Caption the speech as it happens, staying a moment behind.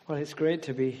Well, it's great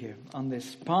to be here on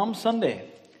this Palm Sunday.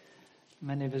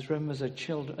 Many of us remember as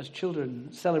children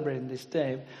celebrating this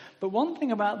day. But one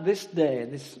thing about this day,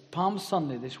 this Palm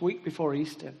Sunday, this week before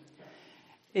Easter,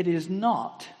 it is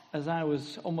not, as I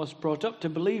was almost brought up to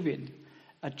believe in,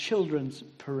 a children's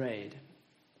parade.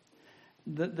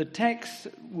 The text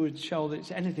would show that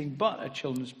it's anything but a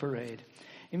children's parade.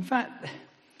 In fact,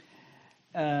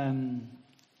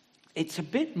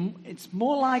 it's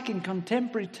more like, in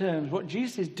contemporary terms, what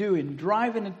Jesus is doing,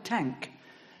 driving a tank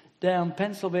down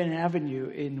Pennsylvania Avenue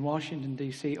in Washington,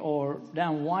 D.C., or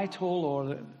down Whitehall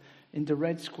or into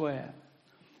Red Square.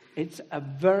 It's a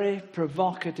very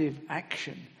provocative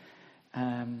action.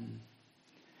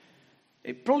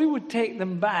 It probably would take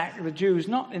them back, the Jews,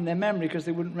 not in their memory, because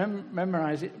they wouldn't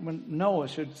memorize it, Noah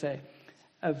should say,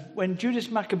 of when Judas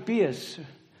Maccabeus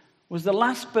was the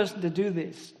last person to do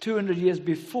this 200 years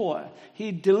before.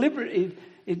 He deliberately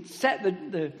set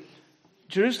the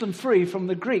Jerusalem free from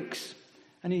the Greeks.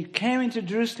 And he came into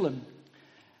Jerusalem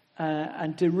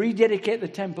and to rededicate the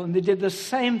temple. And they did the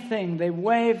same thing. They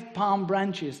waved palm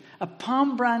branches. A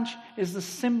palm branch is the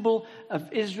symbol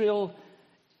of Israel's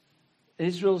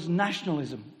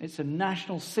nationalism. It's a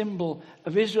national symbol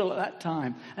of Israel at that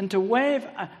time. And to wave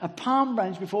a palm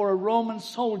branch before a Roman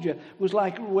soldier was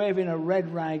like waving a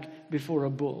red rag before a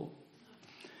bull.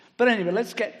 But anyway,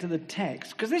 let's get to the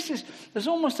text, because there's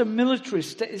almost a military.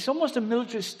 It's almost a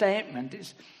military statement.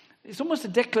 It's almost a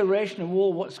declaration of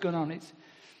war. What's going on?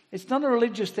 It's not a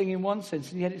religious thing in one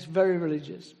sense, and yet it's very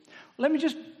religious. Let me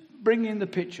just bring in the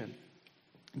picture.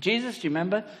 Jesus, do you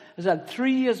remember, has had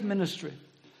 3 years ministry.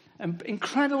 An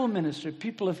incredible ministry.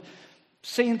 People have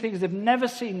seen things they've never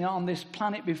seen on this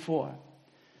planet before.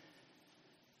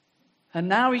 And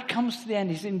now he comes to the end.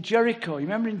 He's in Jericho. You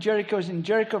remember in Jericho? He's in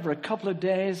Jericho for a couple of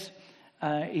days.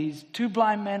 Two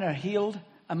blind men are healed.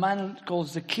 A man called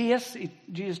Zacchaeus.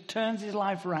 Jesus turns his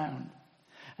life around.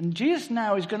 And Jesus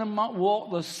now is going to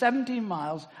walk those 17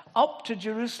 miles up to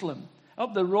Jerusalem.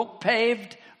 Up the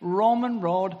paved Roman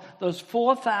road. Those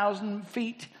 4,000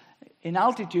 feet in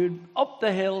altitude, up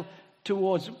the hill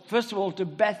towards, first of all, to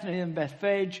Bethany and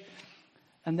Bethphage,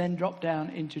 and then drop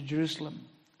down into Jerusalem.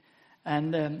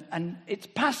 And it's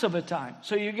Passover time,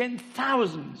 so you're getting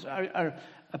thousands are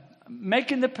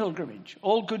making the pilgrimage.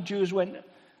 All good Jews went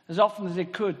as often as they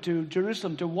could to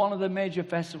Jerusalem, to one of the major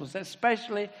festivals,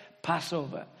 especially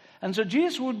Passover. And so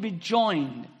Jesus would be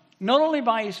joined, not only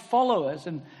by his followers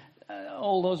and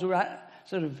all those who are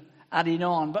sort of adding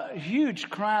on, but a huge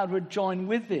crowd would join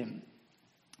with him.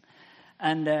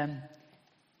 And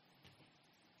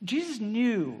Jesus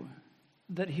knew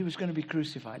that he was going to be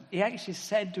crucified. He actually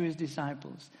said to his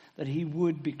disciples that he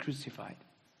would be crucified.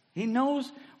 He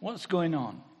knows what's going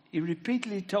on. He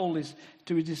repeatedly told this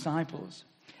to his disciples.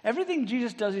 Everything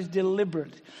Jesus does is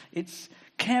deliberate. It's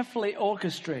carefully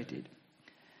orchestrated.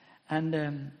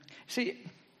 And see,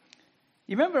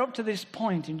 you remember up to this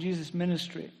point in Jesus'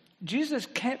 ministry, Jesus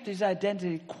kept his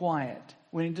identity quiet.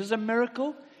 When he does a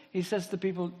miracle, he says to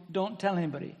people, don't tell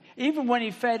anybody. Even when he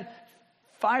fed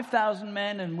 5,000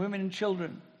 men and women and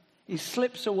children, he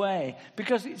slips away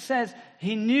because it says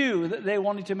he knew that they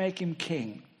wanted to make him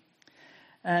king.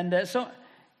 And so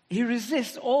he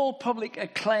resists all public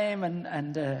acclaim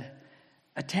and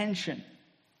attention.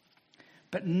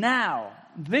 But now,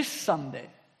 this Sunday,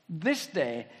 this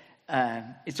day,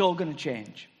 it's all going to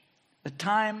change. The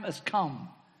time has come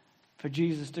for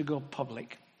Jesus to go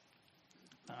public.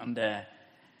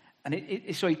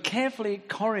 So he carefully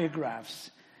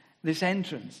choreographs this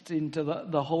entrance into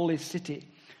the holy city,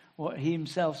 what he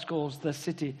himself calls the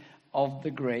city of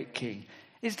the great king.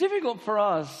 It's difficult for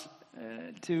us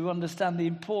to understand the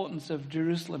importance of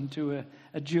Jerusalem to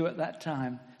a Jew at that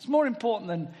time. It's more important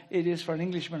than it is for an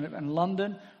Englishman in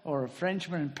London, or a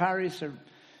Frenchman in Paris, or an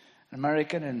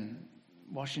American in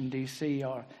Washington, D.C.,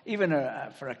 or even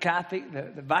for a Catholic,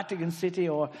 the Vatican City,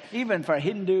 or even for a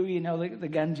Hindu, the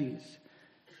Ganges.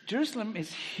 Jerusalem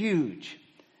is huge.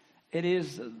 It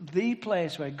is the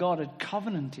place where God had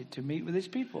covenanted to meet with his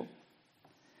people.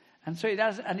 And so it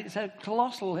has, and it's a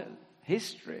colossal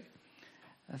history,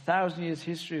 1,000 years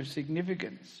history of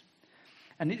significance.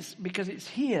 And it's because it's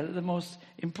here that the most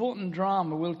important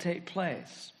drama will take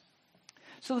place.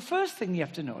 So the first thing you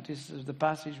have to notice, as the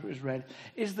passage was read,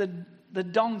 is the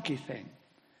donkey thing.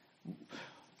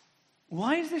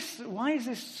 Why is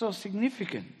this so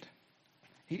significant?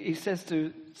 He says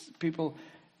to people,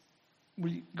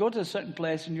 "We go to a certain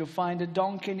place and you'll find a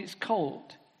donkey and it's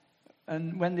colt.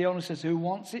 And when the owner says, 'Who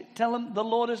wants it?' tell them the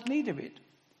Lord has need of it."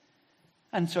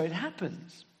 And so it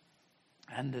happens.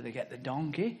 And they get the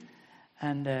donkey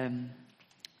and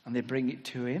they bring it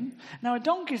to him. Now, a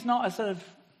donkey is not a sort of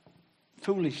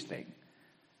foolish thing.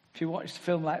 If you watch a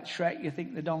film like Shrek, you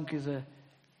think the donkey's a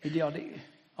idiotic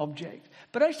object.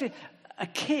 But actually, a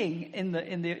king in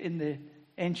the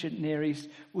ancient Near East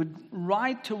would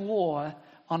ride to war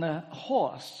on a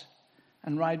horse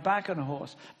and ride back on a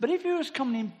horse. But if he was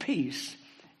coming in peace,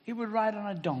 he would ride on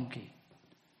a donkey.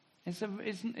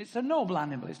 It's a noble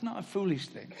animal. It's not a foolish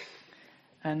thing.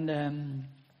 And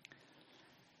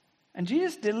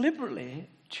Jesus deliberately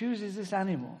chooses this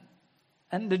animal.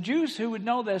 And the Jews who would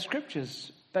know their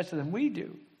scriptures better than we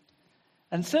do,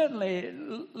 and certainly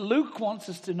Luke wants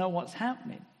us to know what's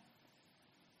happening.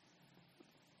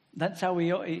 That's how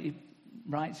he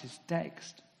writes his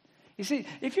text. You see,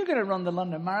 if you're going to run the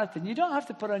London Marathon, you don't have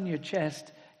to put on your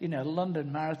chest,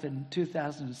 London Marathon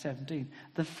 2017.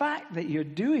 The fact that you're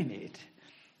doing it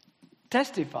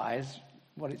testifies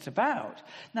what it's about.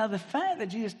 Now, the fact that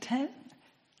Jesus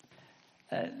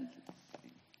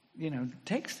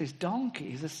takes this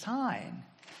donkey is a sign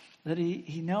that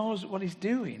he knows what he's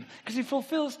doing, because he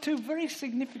fulfills two very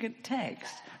significant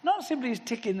texts. Not simply he's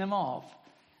ticking them off,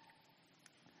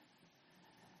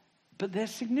 but they're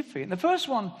significant. The first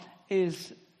one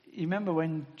is, you remember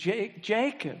when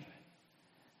Jacob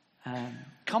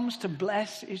comes to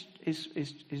bless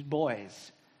his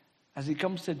boys as he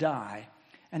comes to die,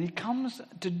 and he comes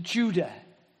to Judah.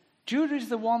 Judah is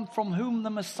the one from whom the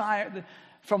Messiah,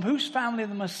 from whose family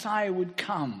the Messiah would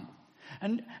come.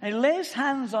 And he lays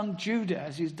hands on Judah,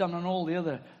 as he's done on all the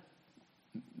other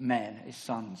men, his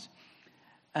sons.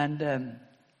 And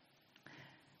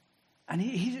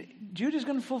Judah's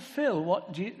going to fulfill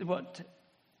what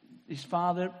his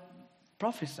father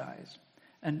prophesies.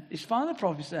 And his father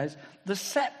prophesies, the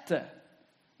scepter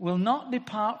will not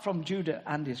depart from Judah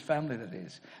and his family, that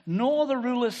is, nor the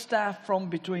ruler's staff from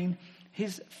between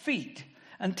his feet,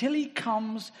 until he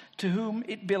comes to whom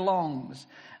it belongs.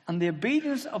 And the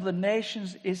obedience of the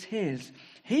nations is his.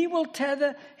 He will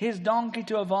tether his donkey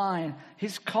to a vine,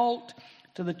 his colt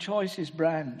to the choicest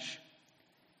branch.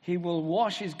 He will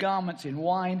wash his garments in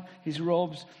wine, his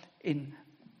robes in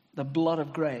the blood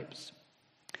of grapes.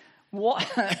 What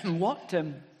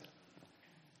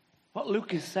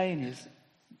Luke is saying is,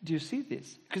 do you see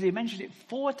this? Because he mentioned it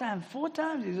 4 times. 4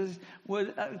 times he says,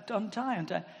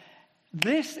 untie.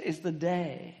 This is the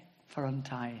day for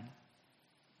untying.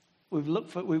 We've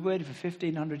waited for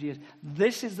 1,500 years.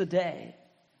 This is the day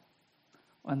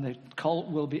when the colt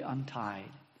will be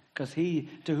untied, because he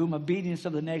to whom obedience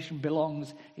of the nation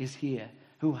belongs is here,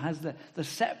 who has the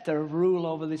scepter of rule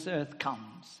over this earth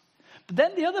comes. But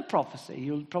then the other prophecy,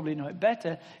 you'll probably know it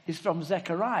better, is from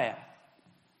Zechariah,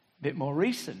 a bit more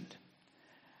recent.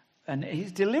 And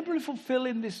he's deliberately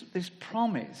fulfilling this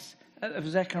promise of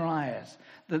Zechariah's,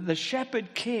 that the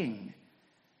shepherd king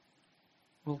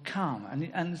will come.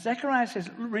 And Zechariah says,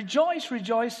 rejoice,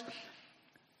 rejoice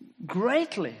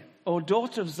greatly, O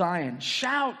daughter of Zion.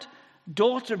 Shout,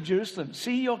 daughter of Jerusalem.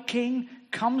 See, your king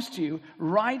comes to you,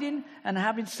 riding and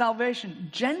having salvation,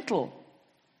 gentle,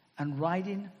 and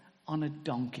riding on a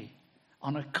donkey,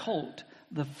 on a colt,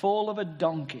 the foal of a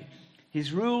donkey.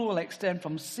 His rule will extend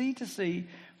from sea to sea,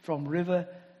 from river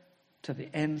to the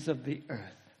ends of the earth.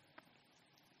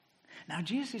 Now,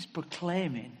 Jesus is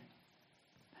proclaiming,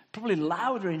 probably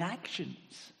louder in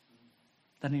actions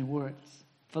than in words,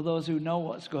 for those who know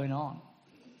what's going on.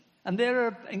 And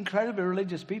they're incredibly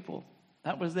religious people.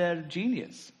 That was their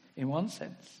genius, in one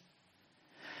sense.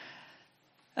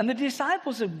 And the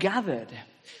disciples have gathered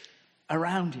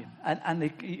around him. And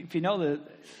if you know,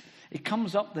 he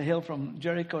comes up the hill from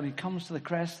Jericho and he comes to the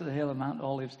crest of the hill of Mount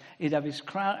Olives. He'd have his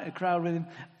crowd with him.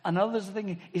 And others are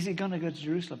thinking, is he going to go to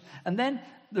Jerusalem? And then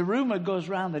the rumor goes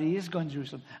around that he is going to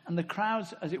Jerusalem. And the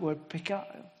crowds, as it were,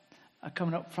 are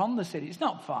coming up from the city. It's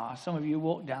not far. Some of you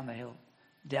walk down the hill,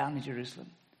 down to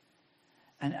Jerusalem.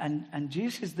 And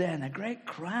Jesus is there, and a great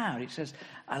crowd. It says,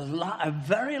 a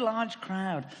very large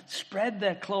crowd spread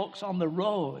their cloaks on the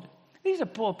road. These are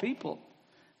poor people.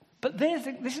 But they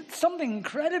think this is something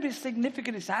incredibly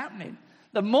significant is happening.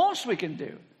 The most we can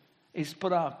do is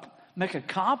make a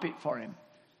carpet for him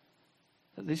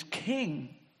that this king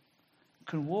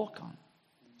can walk on.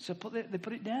 So they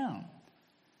put it down.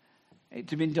 It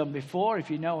had been done before, if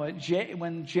you know it.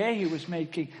 When Jehu was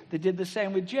made king, they did the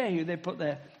same with Jehu. They put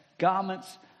their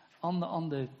garments on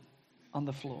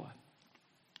the floor,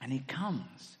 and he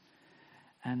comes,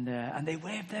 and they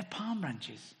wave their palm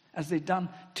branches as they'd done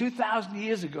 2,000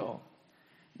 years ago,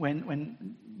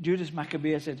 when Judas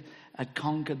Maccabeus had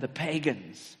conquered the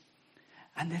pagans,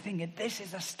 and they're thinking, this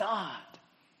is a start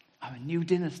of a new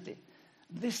dynasty.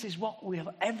 This is what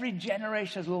every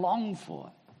generation has longed for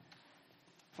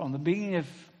from the beginning of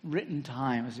written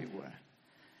time, as it were.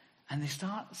 And they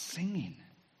start singing.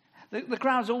 The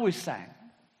crowds always sang.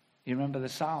 You remember the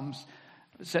Psalms,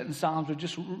 certain Psalms were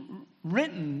just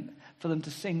written for them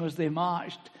to sing as they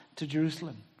marched to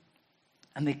Jerusalem.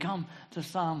 And they come to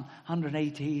Psalm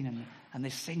 118 and they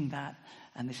sing that.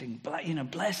 And they sing,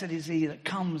 blessed is he that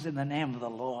comes in the name of the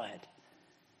Lord.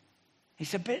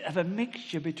 It's a bit of a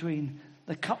mixture between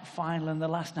the cup final and the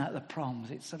last night of the proms.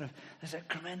 It's sort of, there's a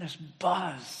tremendous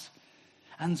buzz.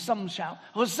 And some shout,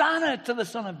 Hosanna to the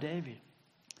Son of David.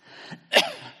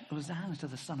 Hosanna to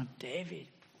the Son of David.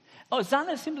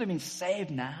 Hosanna simply means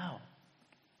save now.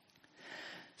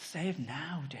 Save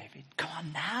now, David.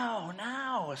 Come on,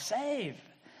 now, save.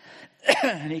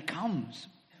 And he comes.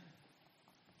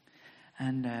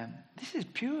 And this is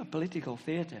pure political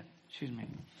theatre. Excuse me.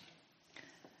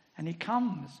 And he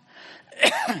comes.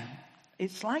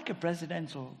 It's like a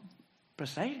presidential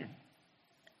procession.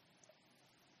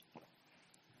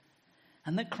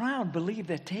 And the crowd believe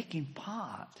they're taking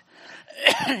part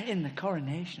in the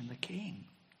coronation of the king.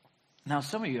 Now,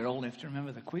 some of you are old enough to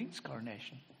remember the Queen's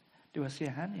coronation. Do I see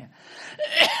a hand here?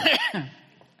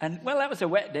 And, well, that was a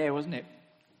wet day, wasn't it?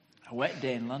 A wet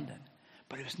day in London.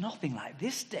 But it was nothing like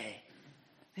this day.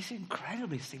 This is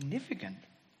incredibly significant.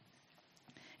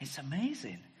 It's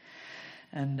amazing.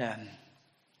 And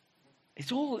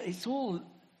it's all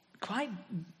quite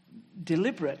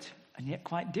deliberate and yet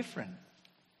quite different.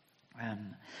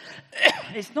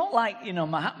 It's not like,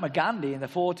 Mahatma Gandhi in the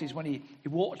 40s when he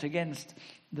walked against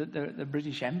the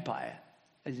British Empire.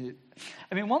 I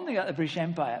mean, one thing about the British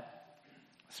Empire,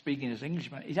 speaking as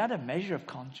Englishman, it had a measure of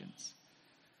conscience.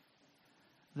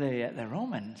 The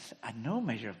Romans had no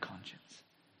measure of conscience.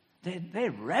 They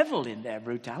reveled in their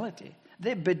brutality.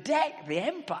 They bedecked the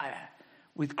empire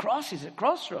with crosses at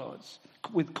crossroads,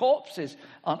 with corpses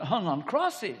hung on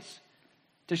crosses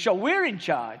to show we're in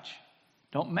charge.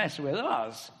 Don't mess with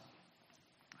us.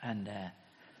 And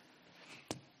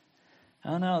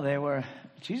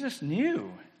Jesus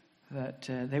knew that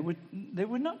they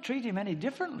would not treat him any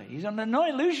differently. He's under no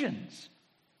illusions.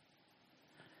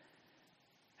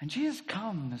 And Jesus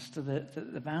comes to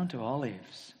the Mount of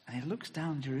Olives and he looks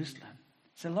down Jerusalem.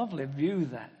 It's a lovely view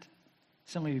that.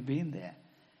 Some of you have been there.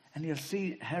 And you'll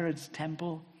see Herod's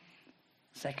temple,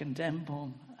 second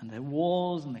temple, and the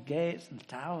walls and the gates and the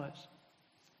towers.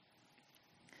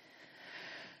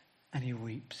 And he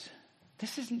weeps.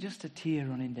 This isn't just a tear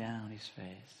running down his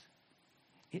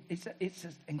face. It's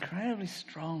an incredibly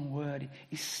strong word.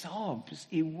 He sobs.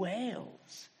 He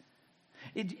wails.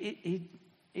 You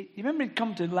remember he'd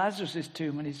come to Lazarus'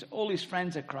 tomb and all his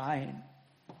friends are crying.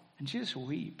 And Jesus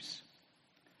weeps.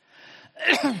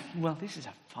 Well, this is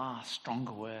a far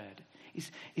stronger word.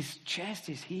 His chest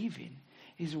is heaving.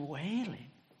 He's wailing.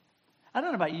 I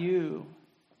don't know about you,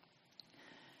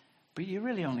 but you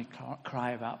really only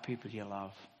cry about people you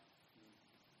love.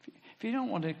 If you don't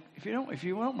want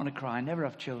to cry, never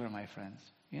have children, my friends.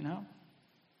 And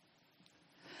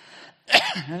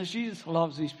as Jesus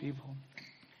loves these people,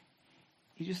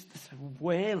 he just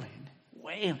wailing,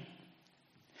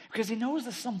 because he knows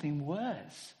there's something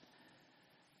worse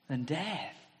than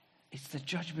death. It's the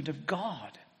judgment of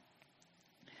God.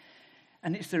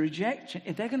 And it's the rejection.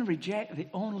 They're going to reject the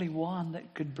only one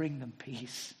that could bring them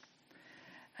peace.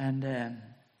 And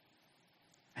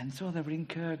so they will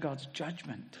incur God's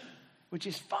judgment, which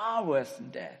is far worse than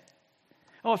death.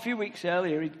 A few weeks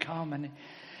earlier he'd come and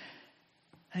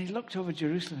he looked over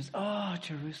Jerusalem and said, "Oh,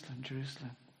 Jerusalem,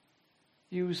 Jerusalem.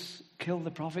 You killed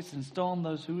the prophets and stoned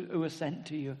those who were sent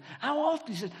to you. How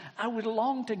often," he said, "I would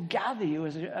long to gather you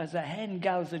as a hen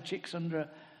gathers the chicks under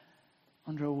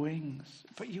her wings.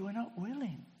 But you were not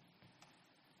willing.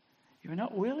 You were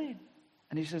not willing."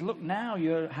 And he says, "Look, now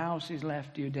your house is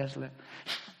left to you desolate."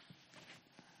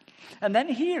 And then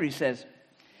here he says,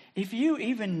 if you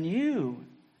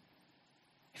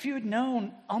had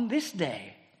known on this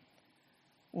day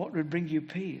what would bring you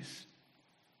peace.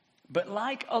 But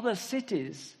like other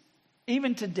cities,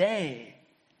 even today,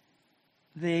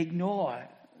 they ignore,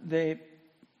 they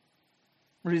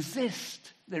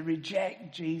resist, they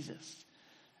reject Jesus,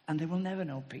 and they will never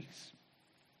know peace.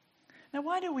 Now,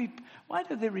 why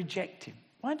do they reject him?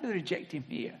 Why do they reject him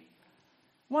here?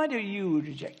 Why do you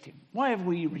reject him? Why have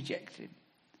we rejected him?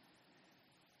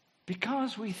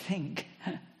 Because we think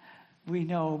we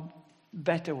know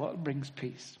better what brings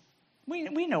peace.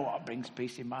 We know what brings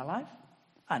peace in my life.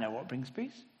 I know what brings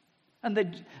peace. And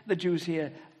the Jews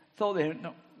here thought they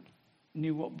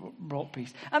knew what brought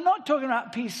peace. I'm not talking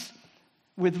about peace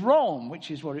with Rome,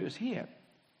 which is what it was here.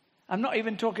 I'm not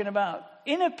even talking about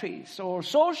inner peace or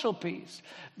social peace,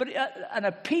 but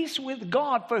a peace with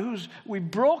God for whose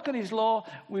we've broken his law,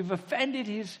 we've offended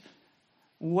his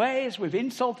ways, we've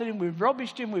insulted him, we've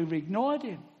rubbished him, we've ignored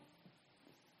him.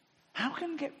 How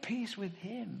can we get peace with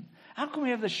him? How can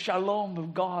we have the shalom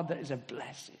of God that is a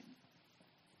blessing?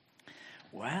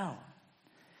 Well,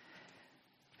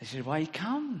 this is why he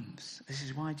comes. This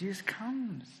is why Jesus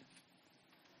comes.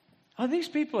 Oh, these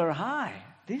people are high.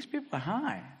 These people are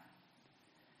high.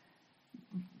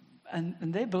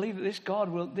 And they believe that this God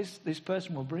will, this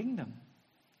person will bring them,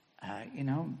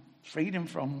 freedom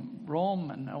from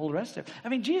Rome and all the rest of it. I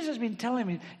mean, Jesus has been telling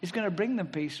me he's going to bring them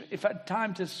peace. If I had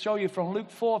time to show you from Luke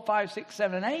 4, 5, 6,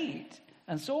 7, 8,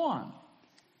 and so on.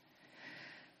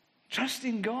 Trust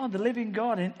in God, the living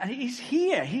God. And he's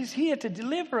here. He's here to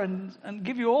deliver and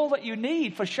give you all that you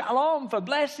need for shalom, for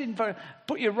blessing, for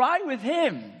put you right with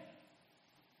him.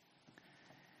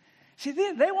 See,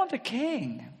 they want a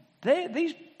king.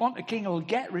 These want a king who will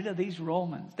get rid of these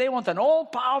Romans. They want an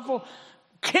all-powerful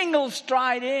king who'll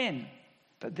stride in.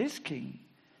 But this king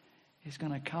is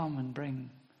going to come and bring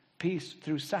peace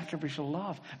through sacrificial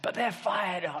love. But they're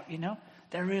fired up,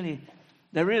 They're really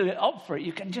up for it.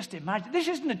 You can just imagine. This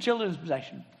isn't a children's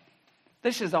possession.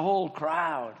 This is the whole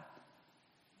crowd.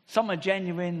 Some are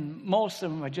genuine. Most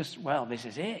of them are just, well, this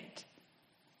is it.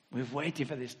 We've waited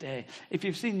for this day. If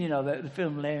you've seen,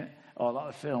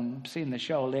 the film, seen the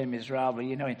show Les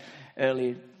Miserables, in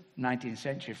early 19th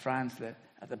century France,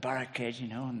 at the barricades,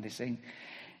 and they sing,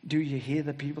 do you hear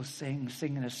the people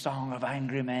singing a song of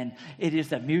angry men? It is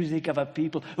the music of a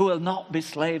people who will not be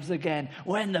slaves again.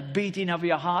 When the beating of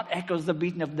your heart echoes the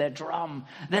beating of their drum,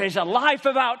 there is a life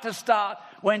about to start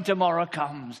when tomorrow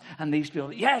comes. And these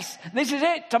people, yes, this is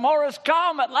it. Tomorrow's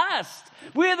come at last.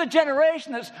 We're the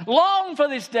generation that's longed for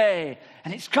this day.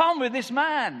 And it's come with this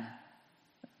man.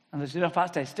 And there's enough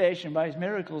attestation by his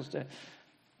miracles to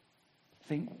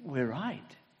think we're right.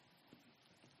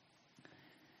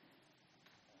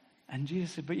 And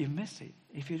Jesus said, but you've missed it.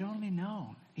 If you'd only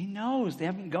known. He knows they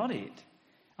haven't got it.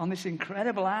 On this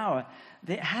incredible hour,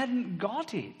 they hadn't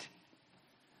got it.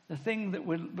 The thing that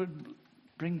would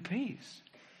bring peace.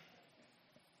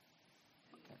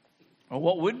 Well,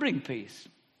 what would bring peace?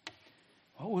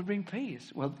 What would bring peace?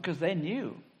 Well, because they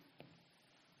knew.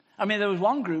 I mean, there was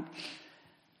one group,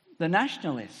 the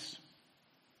nationalists,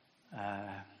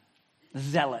 the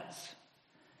zealots.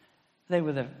 They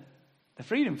were the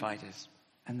freedom fighters.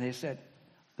 And they said,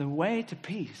 the way to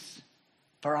peace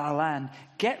for our land,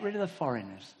 get rid of the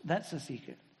foreigners. That's the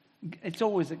secret. It's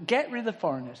always get rid of the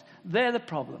foreigners. They're the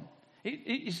problem.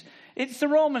 It's the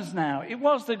Romans now. It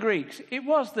was the Greeks. It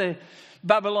was the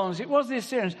Babylonians. It was the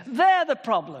Assyrians. They're the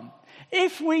problem.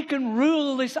 If we can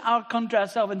rule this our country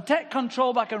ourselves and take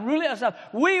control back and rule it ourselves,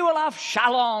 we will have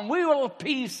shalom. We will have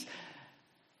peace.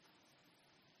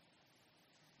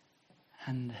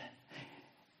 And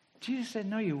Jesus said,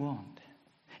 no, you won't.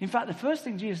 In fact, the first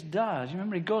thing Jesus does,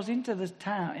 remember, he goes into the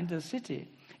town, into the city.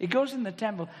 He goes in the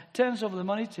temple, turns over the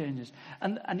money changers.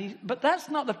 But that's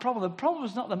not the problem. The problem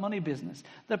is not the money business.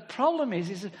 The problem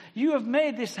is you have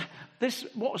made this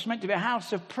what was meant to be a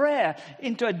house of prayer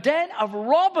into a den of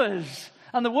robbers.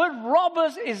 And the word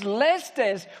robbers is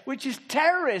lestes, which is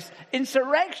terrorists,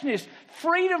 insurrectionists,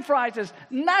 freedom fighters,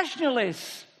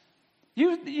 nationalists.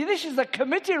 This is the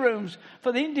committee rooms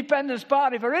for the Independence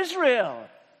Party for Israel.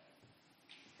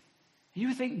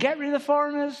 You think, get rid of the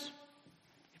foreigners?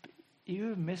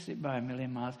 You miss it by a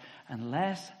million miles.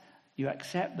 Unless you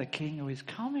accept the king who is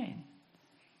coming,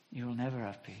 you will never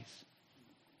have peace.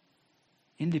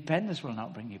 Independence will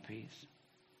not bring you peace.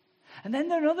 And then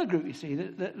there's another group, you see,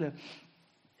 the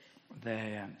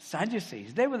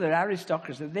Sadducees. They were the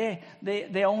aristocracy.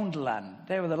 They owned land.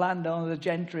 They were the landowner, the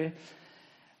gentry.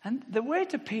 And the way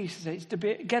to peace is to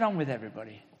get on with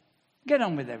everybody. Get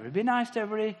on with everybody. Be nice to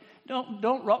everybody.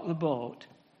 Don't rock the boat.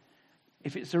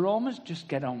 If it's the Romans, just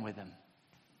get on with them.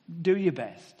 Do your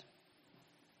best.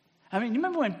 I mean, you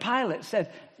remember when Pilate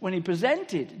said, when he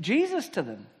presented Jesus to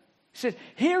them, he said,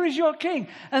 here is your king.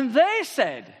 And they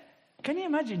said, can you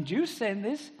imagine Jews saying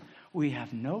this? We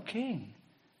have no king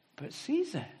but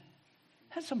Caesar.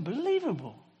 That's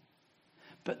unbelievable.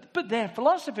 But their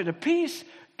philosophy to peace,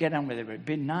 get on with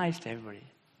everybody. Be nice to everybody.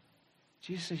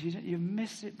 Jesus says, you've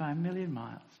missed it by a million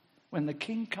miles. When the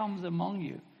king comes among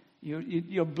you,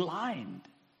 you're blind.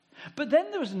 But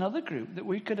then there was another group that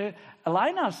we could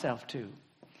align ourselves to,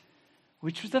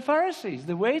 which was the Pharisees.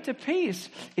 The way to peace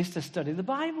is to study the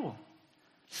Bible.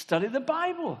 Study the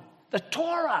Bible, the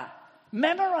Torah.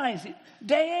 Memorize it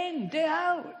day in, day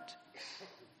out.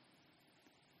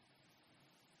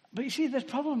 But you see, the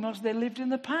problem was they lived in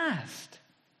the past.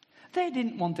 They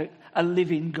didn't want a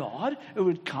living God who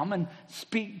would come and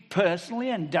speak personally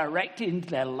and direct into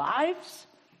their lives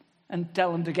and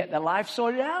tell them to get their life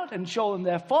sorted out and show them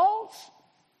their faults.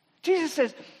 Jesus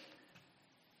says,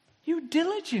 you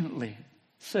diligently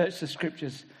search the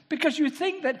scriptures, because you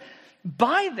think that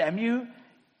by them you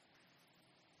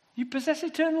possess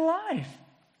eternal life.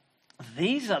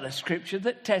 These are the scriptures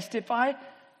that testify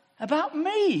about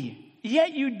me,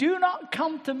 yet you do not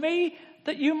come to me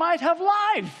that you might have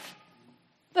life.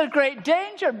 There's great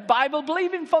danger.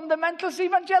 Bible-believing fundamentalist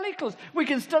evangelicals. We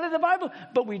can study the Bible,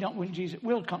 but we don't want Jesus.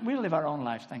 We'll live our own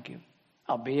lives, thank you.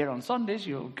 I'll be here on Sundays.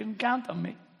 You can count on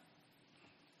me.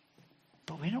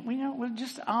 But we're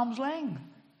just arm's length.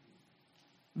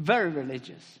 Very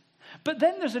religious. But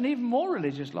then there's an even more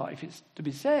religious life, it's to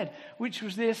be said, which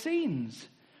was the Essenes,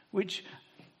 which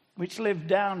lived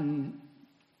down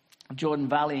in Jordan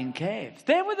Valley in caves.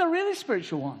 They were the really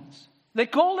spiritual ones. They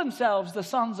called themselves the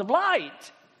sons of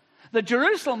light. The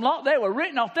Jerusalem lot, they were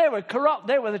written off, they were corrupt,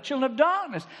 they were the children of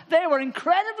darkness. They were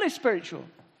incredibly spiritual.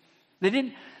 They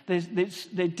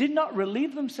did not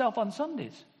relieve themselves on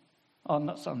Sundays. Oh,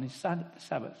 not Sundays,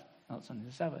 Sabbath. Not Sunday,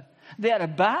 the Sabbath. They had a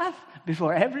bath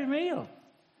before every meal.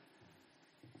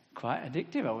 Quite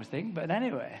addictive, I always think, but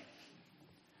anyway.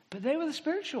 But they were the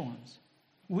spiritual ones.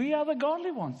 We are the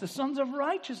godly ones, the sons of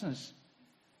righteousness,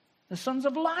 the sons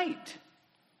of light.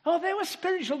 Oh, they were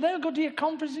spiritual. They'll go to your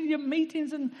conferences, your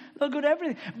meetings, and they'll go to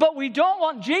everything. But we don't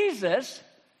want Jesus.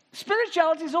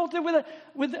 Spirituality is all to do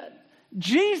with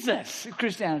Jesus,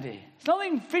 Christianity. It's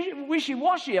nothing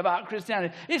wishy-washy about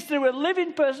Christianity. It's through a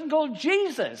living person called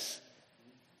Jesus.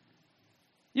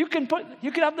 You can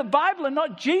have the Bible and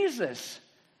not Jesus.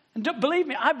 And don't believe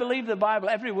me, I believe the Bible,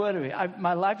 every word of it.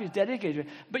 My life is dedicated to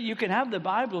it. But you can have the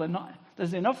Bible and not.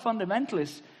 There's enough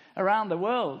fundamentalists around the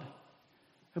world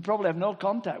who probably have no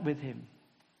contact with him.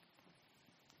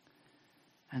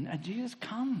 And Jesus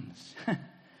comes.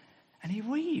 And he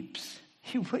weeps.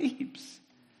 He weeps.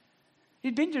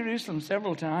 He'd been to Jerusalem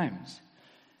several times.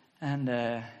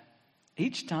 And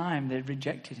each time they'd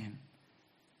rejected him.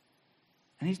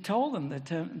 And he's told them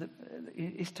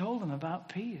about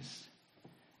peace.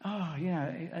 Oh,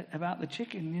 about the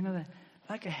chicken,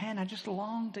 like a hen, I just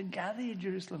long to gather you,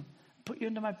 Jerusalem, put you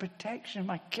under my protection,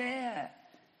 my care.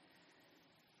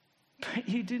 But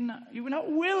you were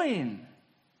not willing.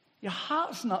 Your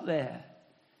heart's not there.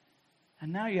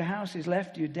 And now your house is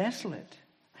left you desolate.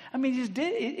 I mean, his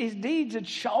deeds had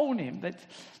shown him that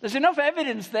there's enough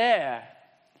evidence there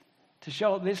to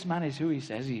show this man is who he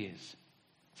says he is.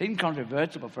 It's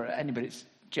incontrovertible for anybody that's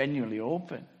genuinely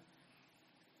open.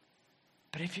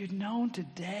 But if you'd known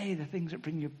today the things that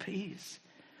bring you peace,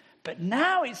 but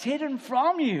now it's hidden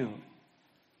from you.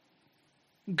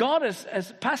 God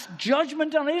has passed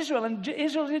judgment on Israel, and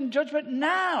Israel's in judgment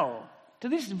now, to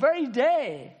this very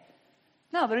day.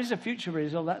 Now, there is a future for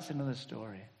Israel, that's another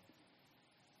story.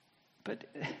 But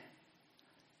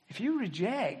if you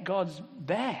reject God's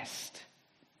best,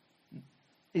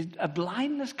 a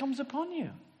blindness comes upon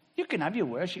you. You can have your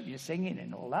worship, your singing,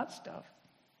 and all that stuff.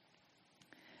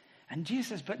 And Jesus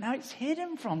says, but now it's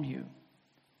hidden from you.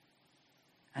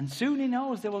 And soon he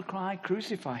knows they will cry,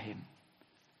 crucify him.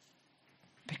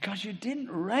 Because you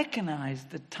didn't recognize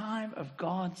the time of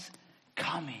God's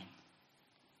coming.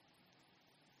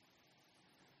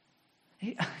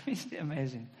 Isn't it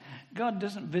amazing? God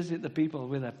doesn't visit the people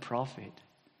with a prophet.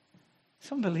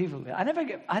 It's unbelievable. I never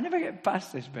get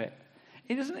past this bit.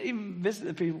 He doesn't even visit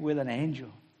the people with an angel.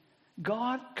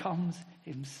 God comes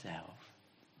himself.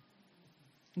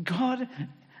 God,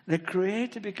 the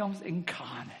Creator, becomes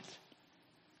incarnate.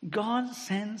 God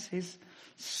sends his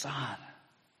Son.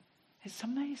 It's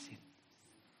amazing.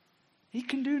 He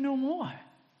can do no more.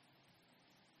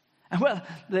 And well,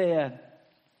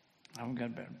 I'm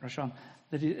going to rush on.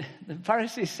 The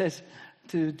Pharisee says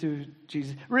to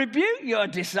Jesus, rebuke your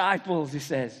disciples, he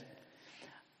says.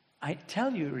 I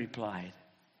tell you, he replied,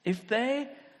 if they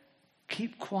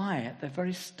keep quiet, the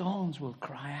very stones will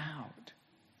cry out.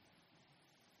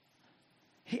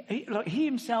 He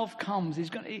himself comes.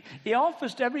 He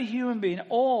offers to every human being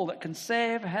all that can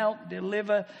save, help,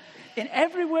 deliver, in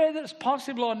every way that's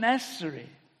possible or necessary.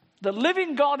 The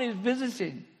living God is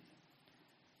visiting.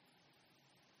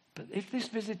 But if this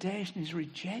visitation is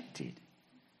rejected,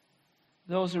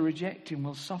 those who reject him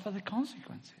will suffer the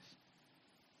consequences.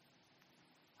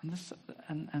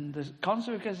 And the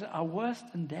consequences are worse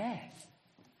than death.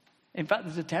 In fact,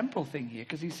 there's a temporal thing here,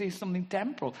 because he sees something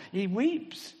temporal. He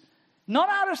weeps. Not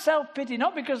out of self-pity,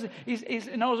 not because he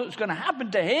knows what's going to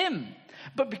happen to him,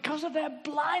 but because of their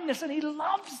blindness, and he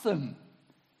loves them.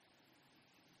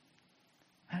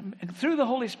 And through the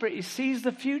Holy Spirit, he sees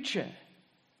the future.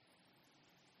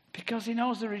 Because he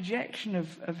knows the rejection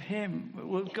of him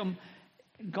will come.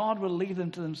 God will leave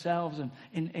them to themselves. And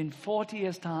in 40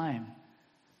 years' time,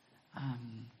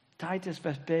 Titus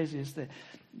Vespasius, the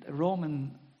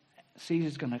Roman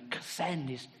Caesar's going to send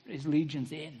his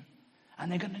legions in,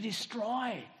 and they're going to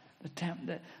destroy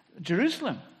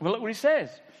Jerusalem. Well, look what he says.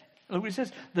 Look what he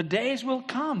says. The days will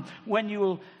come when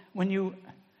your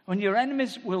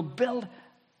enemies will build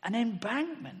an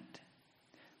embankment.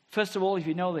 First of all, if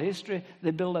you know the history,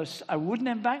 they build a wooden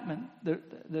embankment,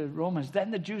 the Romans.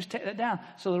 Then the Jews take that down.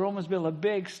 So the Romans build a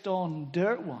big stone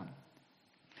dirt one.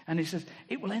 And he says,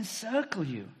 it will encircle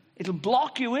you. It'll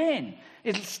block you in.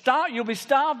 You'll be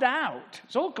starved out.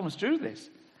 It all comes through this.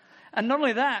 And not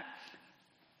only that,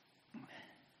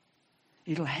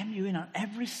 it'll hem you in on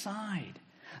every side.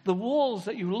 The walls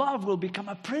that you love will become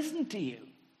a prison to you.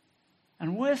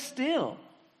 And worse still,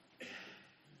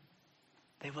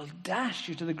 they will dash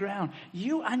you to the ground.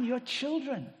 You and your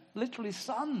children, literally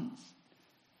sons.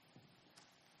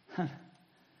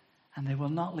 And they will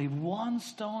not leave one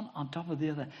stone on top of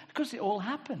the other. Because it all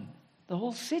happened. The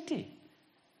whole city.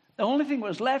 The only thing that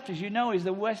was left, as you know, is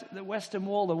the western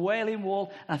wall, the Wailing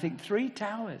Wall, and I think 3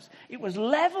 towers. It was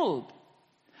leveled.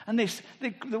 And they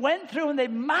went through and they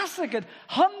massacred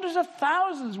hundreds of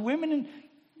thousands, men,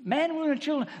 women, and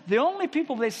children. The only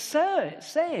people they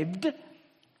saved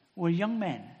were young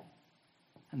men.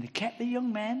 And they kept the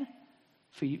young men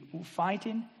for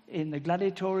fighting in the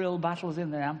gladiatorial battles in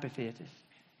the amphitheaters.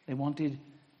 They wanted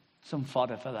some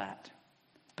fodder for that.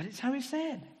 But it's how he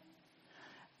said.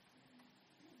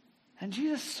 And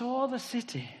Jesus saw the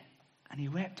city and he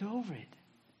wept over it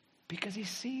because he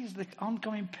sees the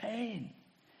oncoming pain.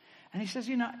 And he says,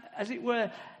 as it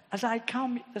were, as I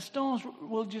come, the stones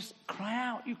will just cry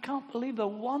out. You can't believe the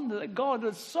wonder that God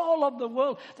has so loved the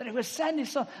world that he would send his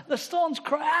son. The stones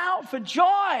cry out for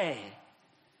joy.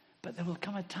 But there will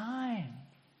come a time,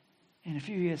 in a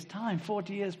few years' time,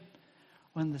 40 years,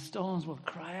 when the stones will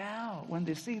cry out, when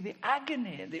they see the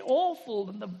agony, the awful,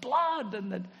 and the blood,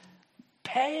 and the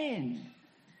pain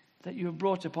that you have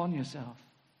brought upon yourself.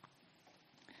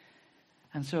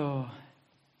 And so,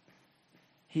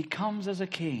 he comes as a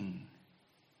king.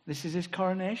 This is his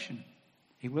coronation.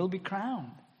 He will be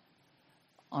crowned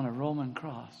on a Roman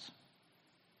cross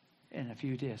in a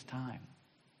few days' time.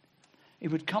 He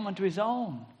would come unto his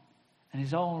own, and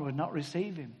his own would not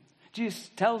receive him. Jesus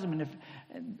tells him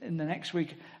in the next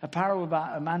week a parable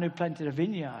about a man who planted a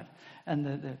vineyard,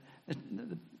 and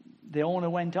the owner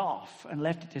went off and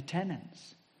left it to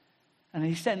tenants. And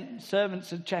he sent servants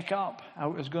to check up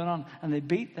how it was going on, and they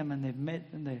beat them and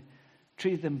they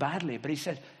treated them badly. But he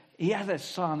said, he had a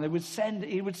son. He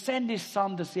would send his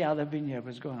son to see how the vineyard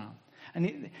was going on.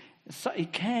 And he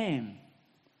came,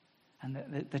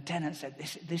 and the tenant said,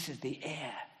 this is the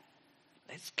heir.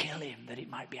 Let's kill him that it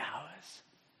might be ours.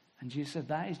 And Jesus said,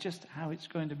 that is just how it's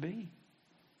going to be.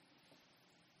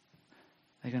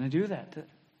 They're going to do that.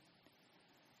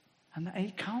 And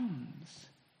he comes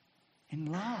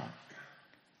in love.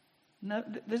 No,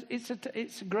 it's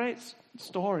a great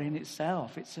story in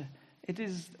itself. It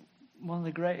is one of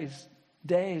the greatest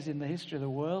days in the history of the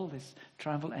world, this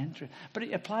triumphal entry. But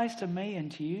it applies to me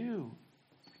and to you.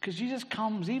 Because Jesus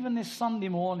comes even this Sunday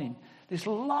morning, this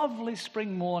lovely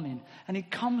spring morning, and he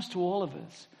comes to all of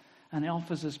us and he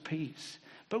offers us peace.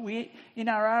 But in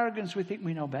our arrogance, we think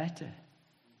we know better.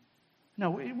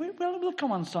 No, we'll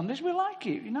come on Sundays. We like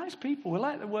it. We're nice people. We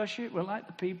like the worship. We like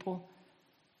the people.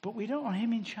 But we don't want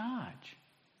him in charge.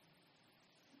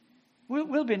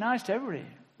 We'll be nice to everybody.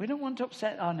 We don't want to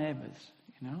upset our neighbors,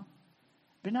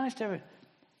 Be nice to everybody.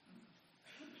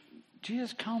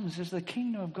 Jesus comes as the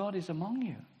kingdom of God is among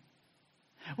you.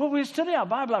 Well, we study our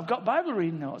Bible. I've got Bible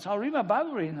reading notes. I'll read my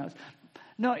Bible reading notes.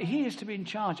 No, he is to be in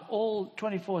charge all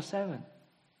 24/7.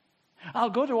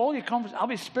 I'll go to all your conferences. I'll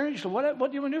be spiritual. What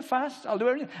do you want to do? Fast? I'll do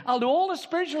everything. I'll do all the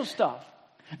spiritual stuff.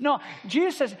 No,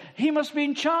 Jesus says he must be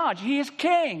in charge. He is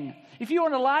king. If you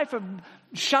want a life of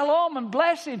shalom and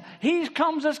blessing, he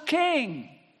comes as king.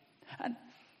 And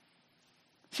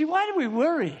see, why do we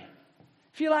worry?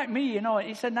 If you're like me,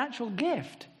 it's a natural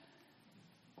gift.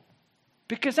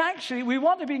 Because actually, we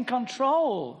want to be in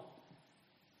control.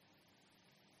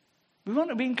 We want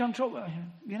to be in control,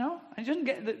 It doesn't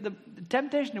get the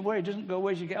temptation to worry doesn't go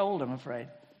away as you get older, I'm afraid.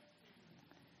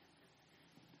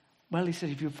 Well, he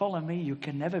says, if you follow me, you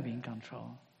can never be in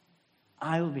control.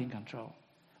 I will be in control.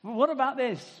 Well, what about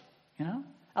this?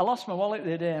 I lost my wallet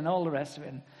the other day and all the rest of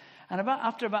it. And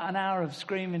after about an hour of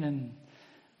screaming and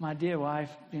my dear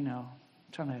wife,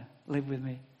 trying to live with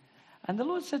me. And the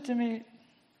Lord said to me,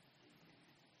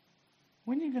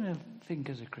 when are you going to think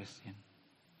as a Christian?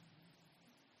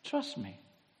 Trust me.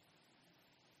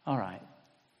 All right.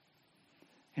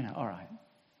 All right.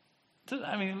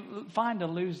 Find or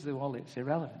lose the wallet, it's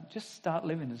irrelevant. Just start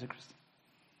living as a Christian.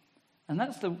 And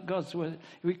that's God's word.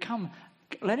 We come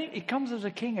He comes as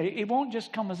a king. He won't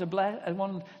just come as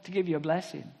one to give you a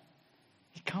blessing.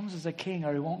 He comes as a king,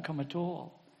 or he won't come at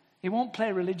all. He won't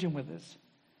play religion with us.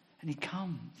 And he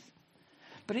comes.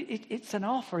 But it's an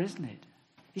offer, isn't it?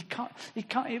 He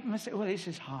must say, well, this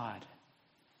is hard.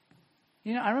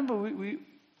 You know, I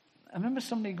remember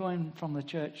somebody going from the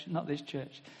church, not this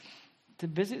church, to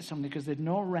visit somebody because they'd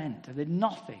no rent, they'd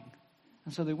nothing.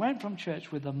 And so they went from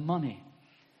church with the money.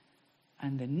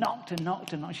 And they knocked and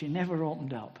knocked and knocked. She never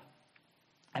opened up.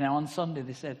 And on Sunday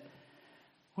they said,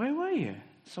 where were you?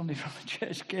 Somebody from the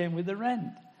church came with the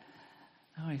rent.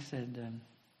 Oh, he said,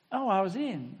 I was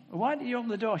in. Why didn't you open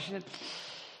the door? She said,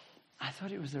 I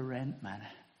thought it was the rent, man.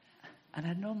 And I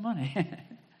had no money.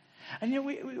 And you know,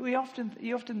 you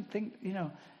often think, you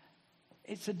know,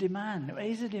 it's a demand. It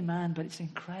is a demand, but it's an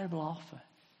incredible offer.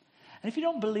 And if you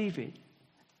don't believe it,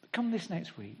 come this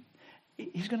next week.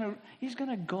 He's going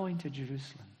to go into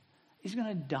Jerusalem. He's going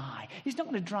to die. He's not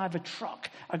going to drive a truck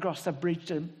across the bridge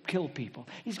to kill people.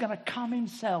 He's going to come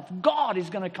himself. God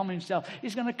is going to come himself.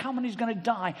 He's going to come and he's going to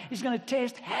die. He's going to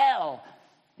taste hell.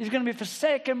 He's going to be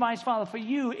forsaken by his Father for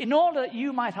you in order that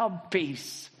you might have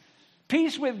peace.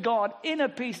 Peace with God, inner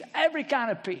peace, every kind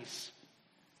of peace.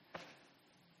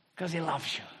 Because he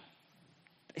loves you.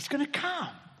 It's going to come.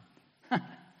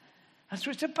 That's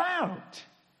what it's about.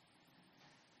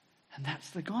 And that's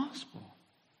the gospel.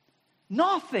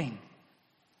 Nothing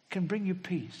can bring you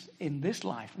peace in this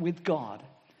life with God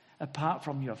apart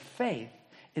from your faith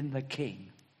in the King.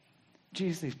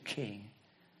 Jesus is King.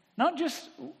 Not just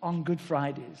on Good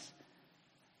Fridays,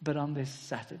 but on this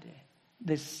Saturday,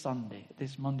 this Sunday,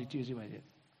 this Monday, Tuesday, Wednesday.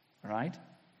 Right?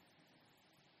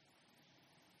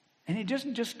 And he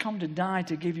doesn't just come to die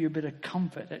to give you a bit of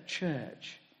comfort at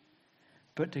church,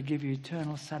 but to give you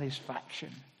eternal satisfaction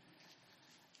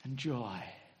and joy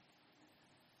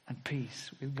and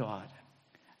peace with God.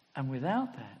 And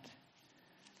without that,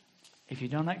 if you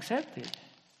don't accept it,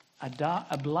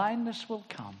 a blindness will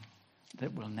come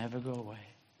that will never go away.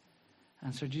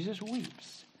 And so Jesus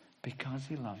weeps because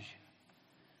he loves you.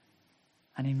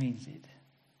 And he means it.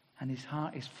 And his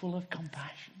heart is full of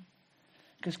compassion.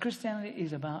 Because Christianity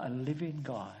is about a living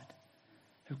God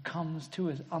who comes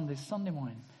to us on this Sunday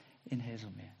morning in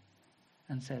Hazelmere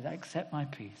and says, accept my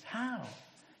peace. How?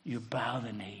 You bow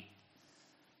the knee.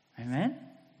 Amen?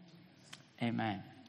 Amen.